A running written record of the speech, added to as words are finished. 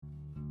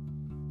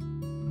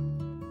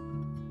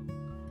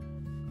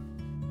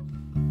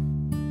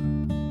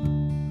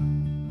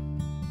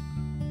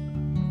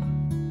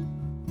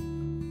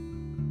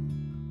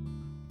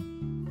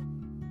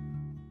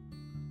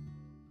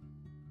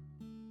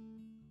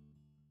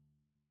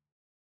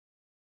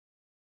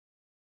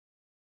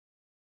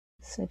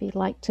So if you'd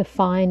like to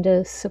find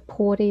a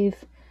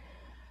supportive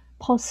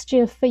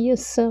posture for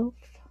yourself,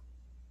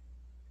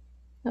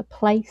 a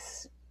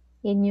place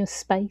in your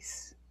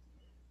space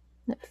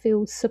that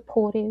feels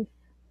supportive.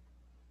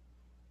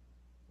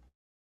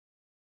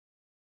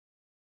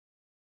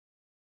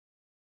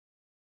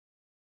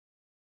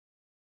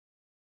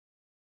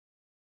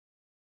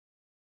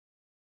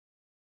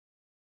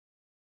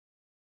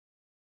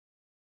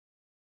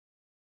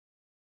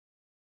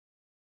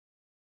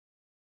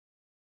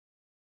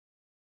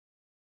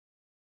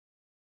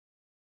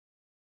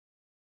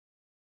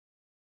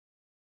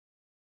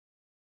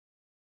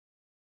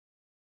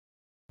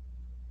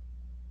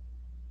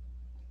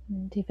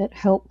 And if it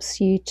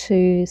helps you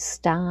to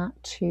start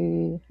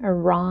to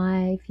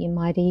arrive, you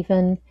might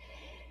even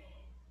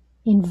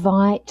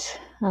invite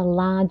a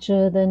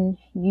larger than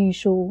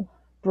usual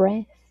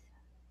breath.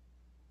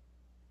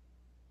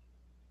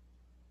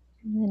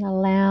 And then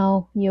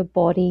allow your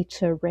body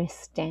to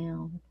rest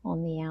down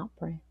on the out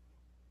breath,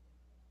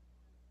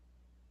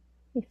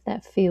 if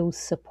that feels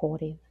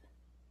supportive.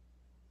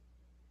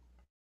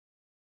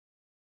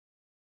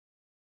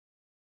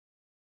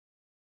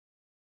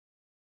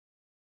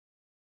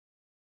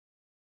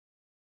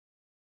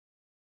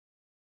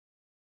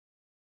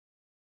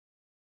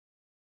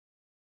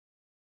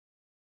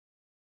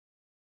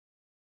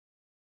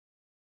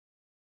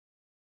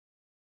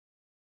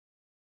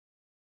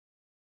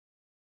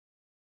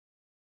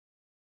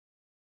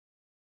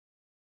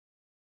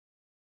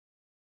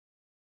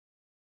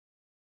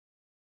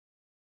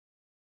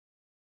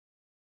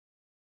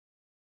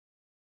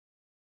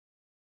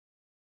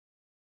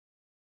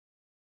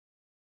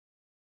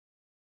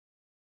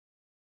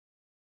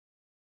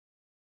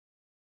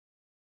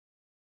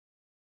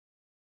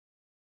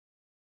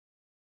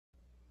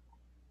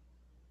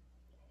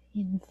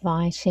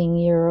 Inviting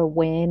your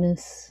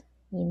awareness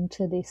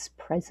into this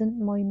present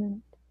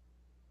moment.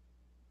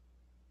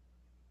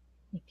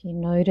 If you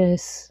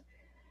notice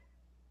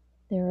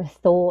there are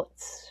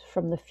thoughts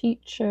from the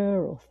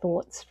future or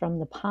thoughts from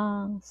the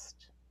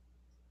past,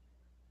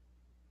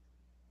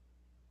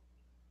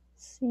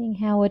 seeing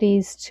how it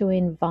is to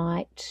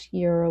invite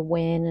your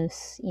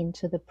awareness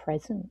into the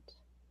present.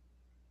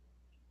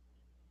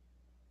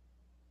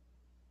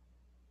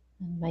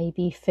 And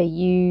maybe for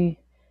you,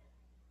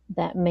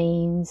 that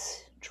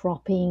means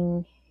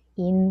dropping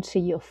into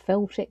your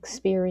felt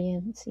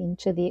experience,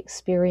 into the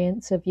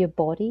experience of your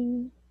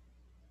body.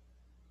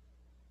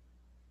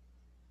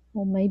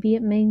 Or maybe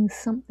it means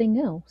something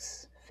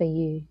else for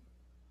you.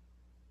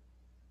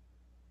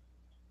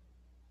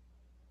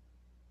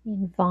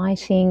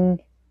 Inviting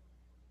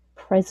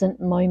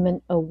present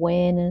moment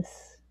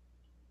awareness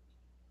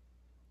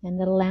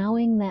and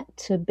allowing that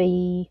to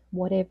be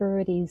whatever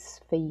it is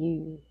for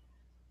you.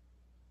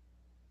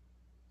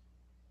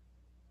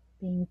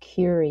 Being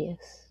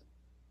curious.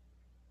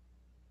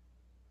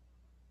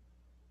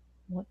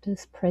 What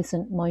does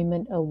present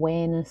moment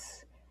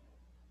awareness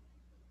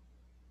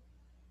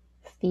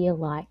feel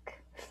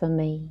like for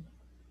me?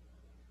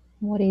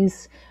 What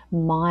is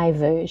my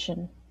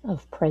version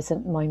of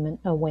present moment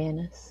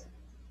awareness?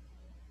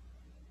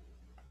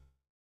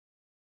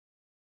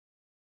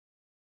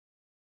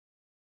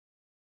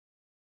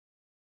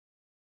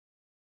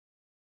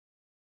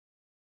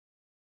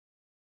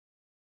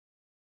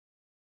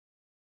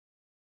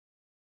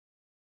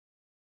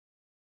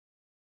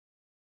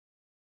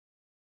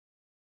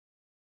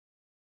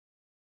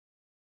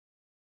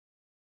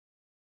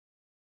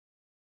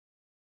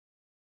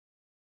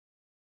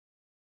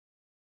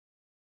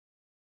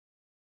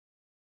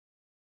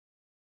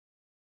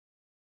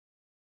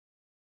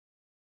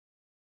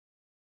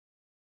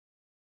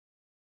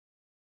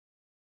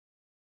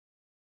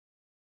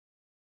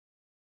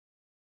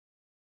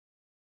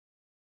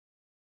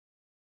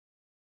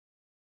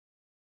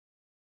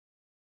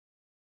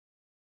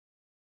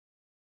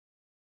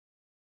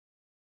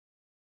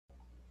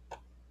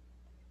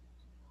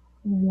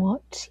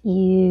 What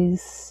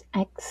is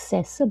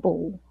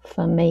accessible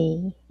for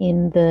me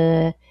in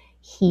the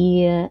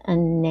here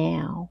and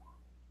now?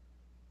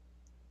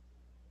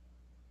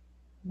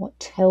 What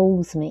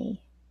tells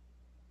me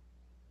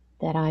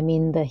that I'm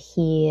in the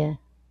here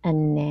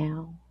and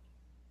now?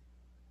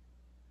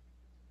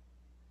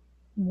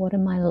 What are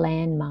my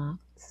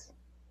landmarks?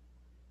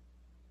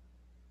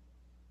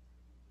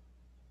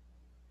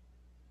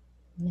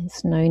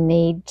 There's no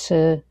need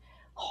to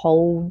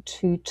hold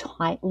too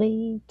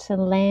tightly to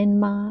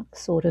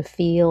landmarks or to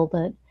feel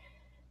that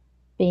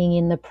being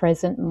in the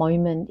present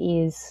moment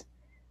is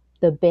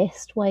the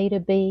best way to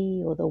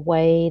be or the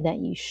way that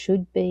you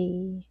should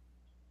be.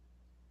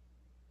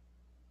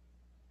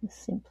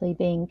 Just simply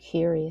being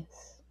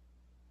curious.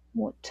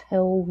 What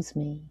tells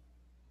me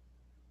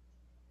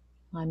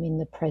I'm in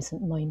the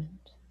present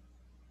moment?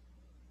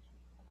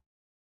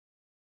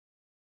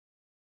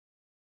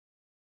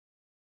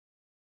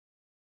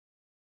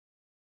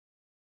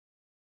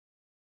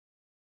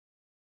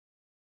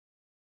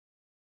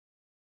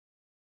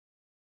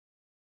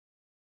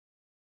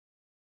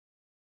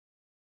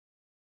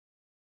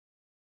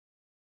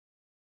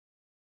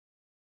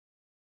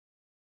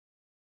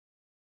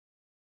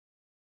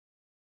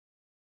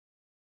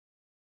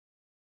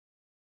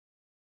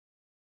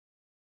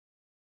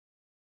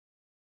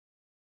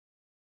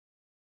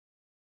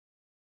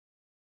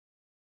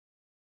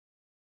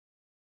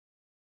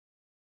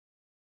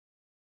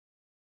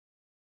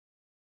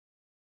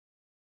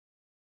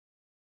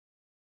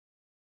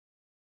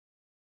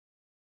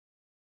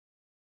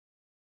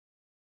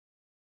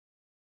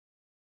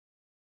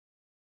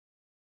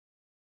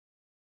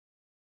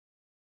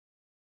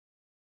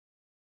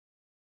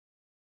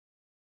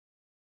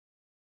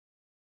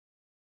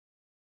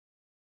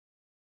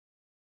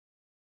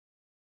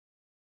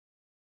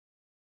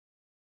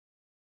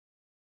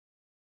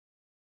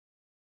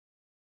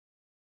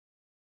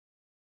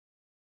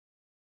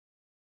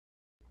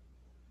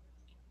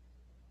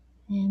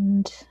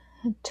 and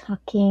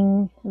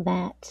tucking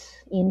that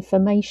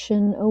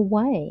information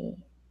away,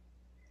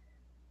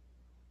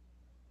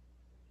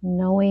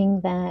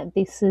 knowing that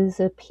this is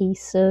a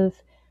piece of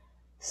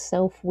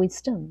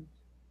self-wisdom,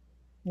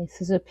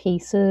 this is a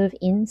piece of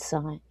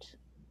insight.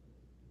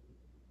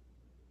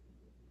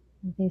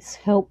 This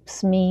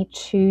helps me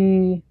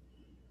to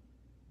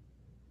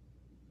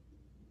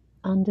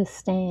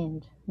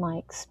understand my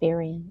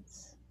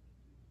experience.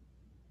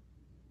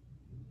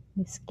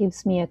 This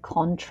gives me a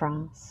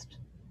contrast.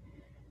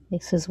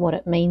 This is what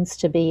it means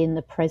to be in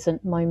the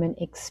present moment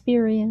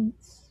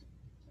experience.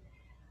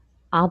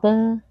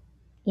 Other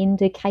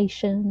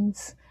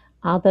indications,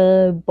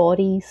 other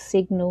body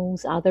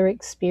signals, other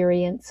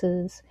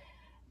experiences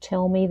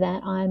tell me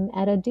that I'm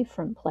at a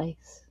different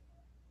place.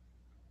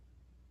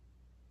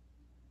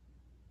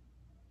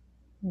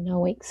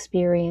 No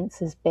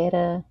experience is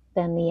better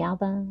than the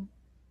other.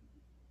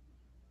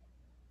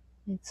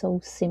 It's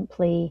all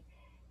simply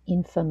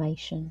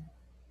information,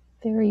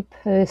 very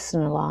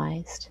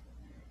personalized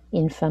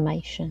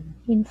information,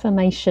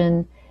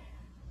 information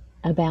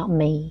about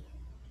me,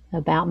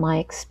 about my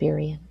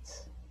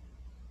experience.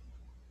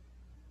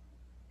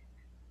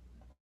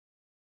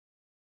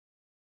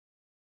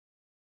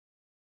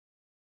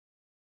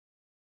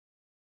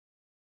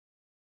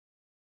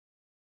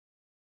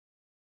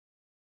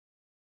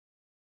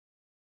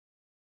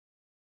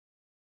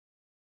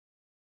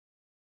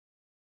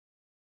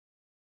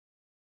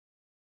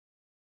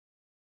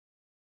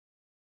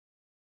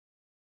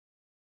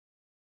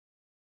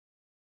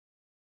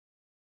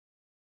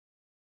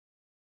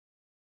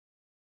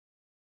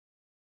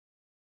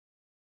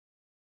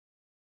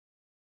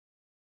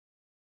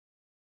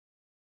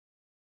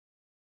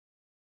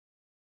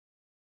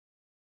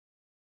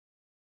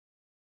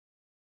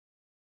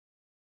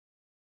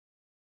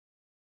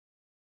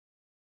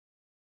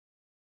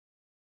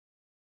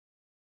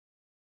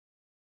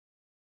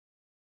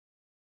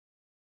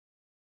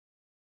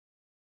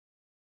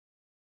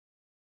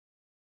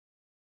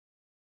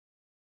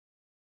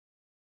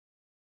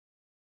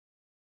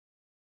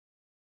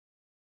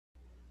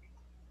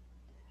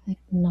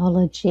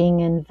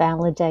 Acknowledging and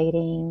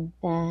validating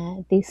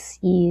that this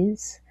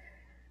is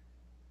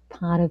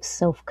part of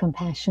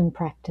self-compassion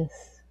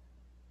practice.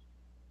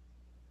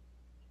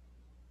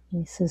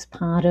 This is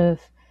part of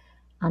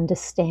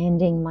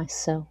understanding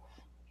myself,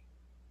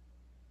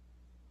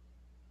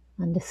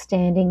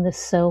 understanding the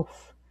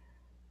self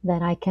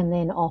that I can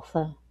then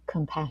offer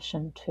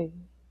compassion to.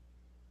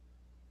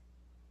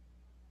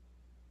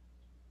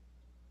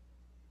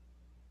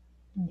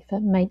 If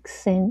it makes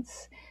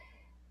sense,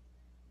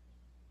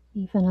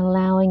 even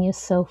allowing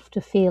yourself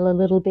to feel a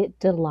little bit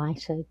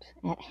delighted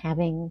at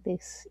having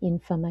this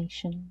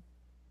information,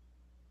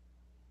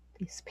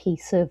 this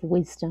piece of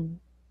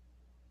wisdom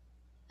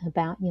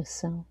about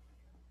yourself.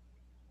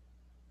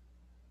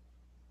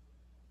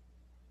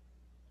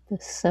 The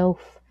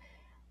self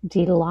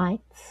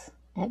delights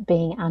at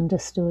being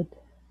understood.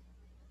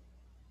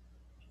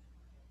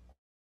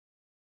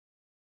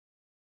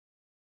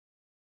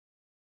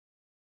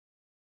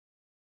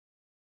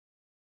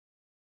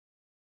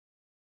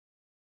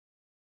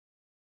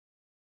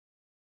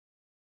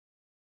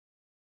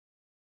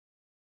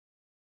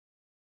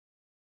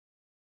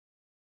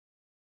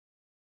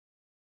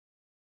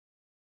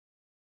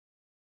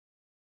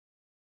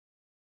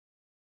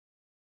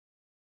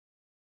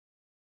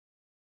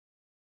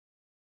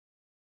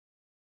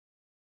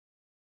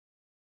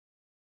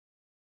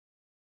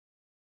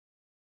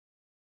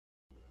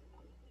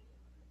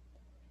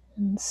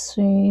 And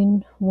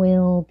soon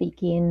we'll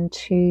begin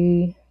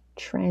to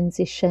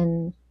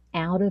transition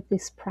out of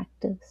this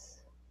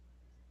practice.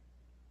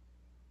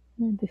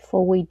 And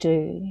before we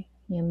do,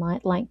 you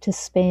might like to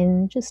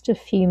spend just a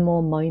few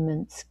more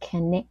moments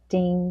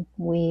connecting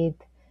with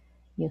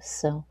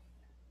yourself,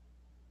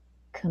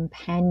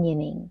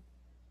 companioning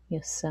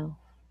yourself.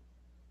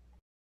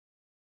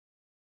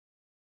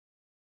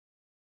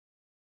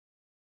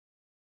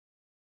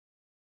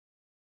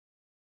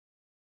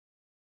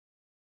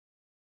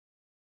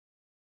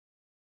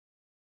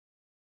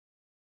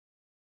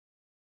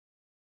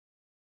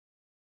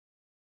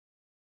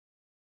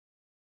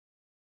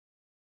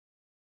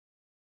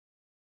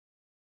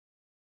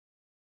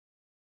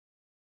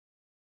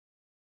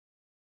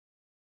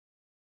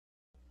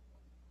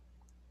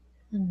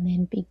 And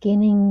then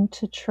beginning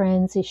to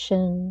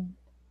transition,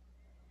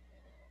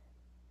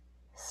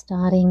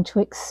 starting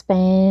to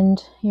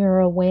expand your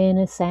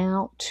awareness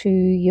out to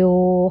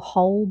your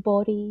whole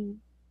body.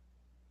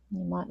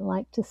 You might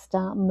like to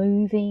start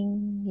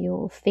moving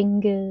your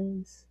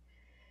fingers,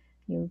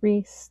 your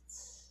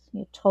wrists,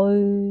 your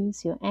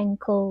toes, your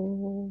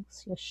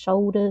ankles, your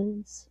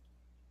shoulders,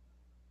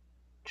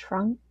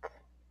 trunk,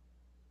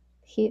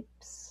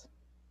 hips,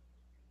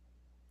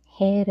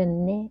 head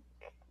and neck.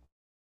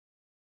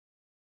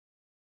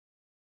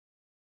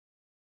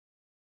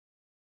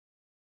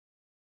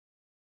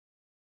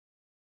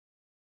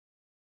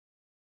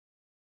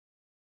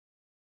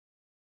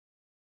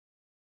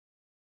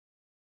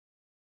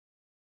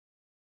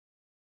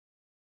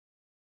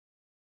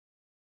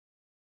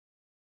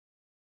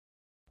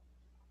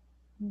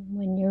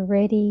 When you're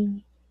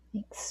ready,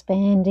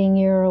 expanding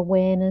your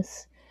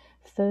awareness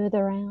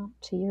further out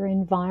to your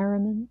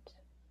environment,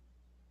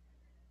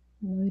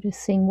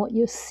 noticing what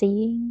you're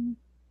seeing,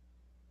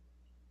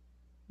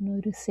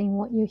 noticing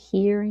what you're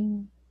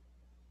hearing.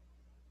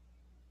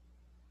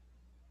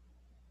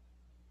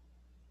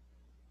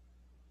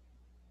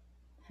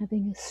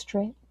 Having a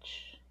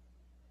stretch,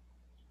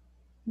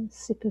 and a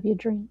sip of your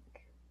drink.